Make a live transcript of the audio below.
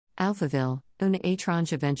Alphaville, une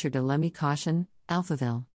étrange aventure de l'Émigration,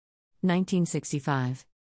 Alphaville. 1965.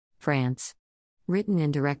 France. Written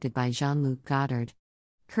and directed by Jean-Luc Godard.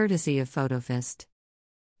 Courtesy of PhotoFist.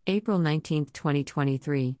 April 19,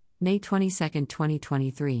 2023, May 22,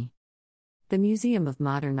 2023. The Museum of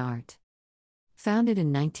Modern Art. Founded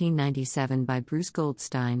in 1997 by Bruce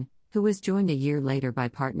Goldstein, who was joined a year later by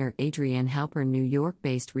partner Adrienne Halpern, New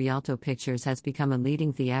York-based Rialto Pictures has become a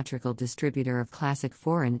leading theatrical distributor of classic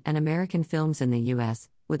foreign and American films in the U.S.,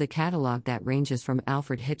 with a catalog that ranges from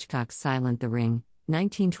Alfred Hitchcock's Silent the Ring,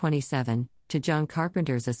 1927, to John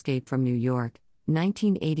Carpenter's Escape from New York,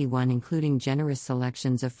 1981, including generous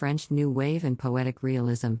selections of French New Wave and Poetic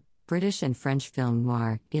Realism, British and French film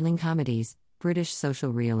noir, Ealing comedies, British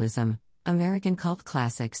social realism, American cult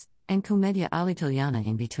classics, and commedia all'italiana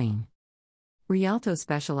in between. Rialto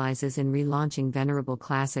specializes in relaunching venerable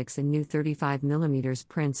classics in new 35mm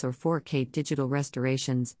prints or 4K digital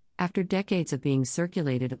restorations, after decades of being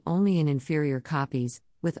circulated only in inferior copies,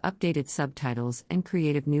 with updated subtitles and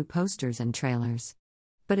creative new posters and trailers.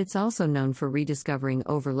 But it's also known for rediscovering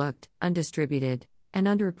overlooked, undistributed, and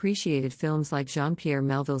underappreciated films like Jean-Pierre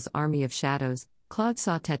Melville's Army of Shadows, Claude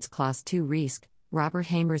Sautet's Classe 2 Risque, Robert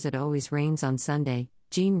Hamer's It Always Rains on Sunday,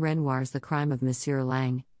 Jean Renoir's The Crime of Monsieur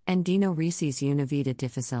Lang, and Dino Risi's Una Vita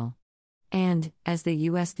Difficile. And, as the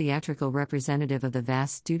U.S. theatrical representative of the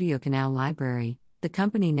vast Studio Canal library, the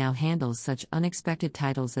company now handles such unexpected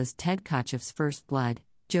titles as Ted Kotcheff's First Blood,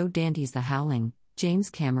 Joe Dante's The Howling, James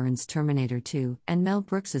Cameron's Terminator 2, and Mel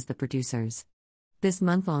Brooks's The Producers. This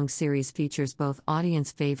month-long series features both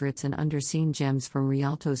audience favorites and underseen gems from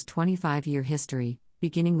Rialto's 25-year history,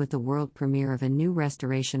 beginning with the world premiere of a new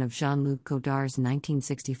restoration of Jean-Luc Godard's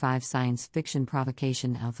 1965 science fiction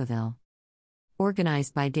provocation Alphaville.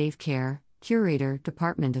 Organized by Dave Kerr, Curator,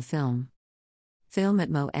 Department of Film. Film at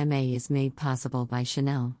MoMA is made possible by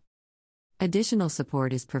Chanel. Additional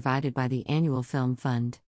support is provided by the Annual Film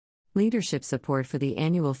Fund. Leadership support for the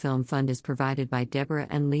Annual Film Fund is provided by Deborah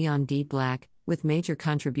and Leon D. Black, with major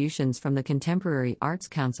contributions from the Contemporary Arts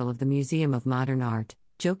Council of the Museum of Modern Art,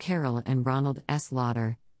 Joe Carroll and Ronald S.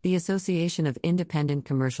 Lauder, the Association of Independent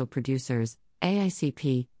Commercial Producers,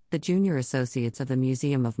 AICP, the Junior Associates of the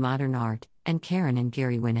Museum of Modern Art, and Karen and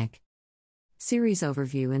Gary Winnick. Series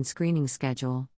overview and screening schedule.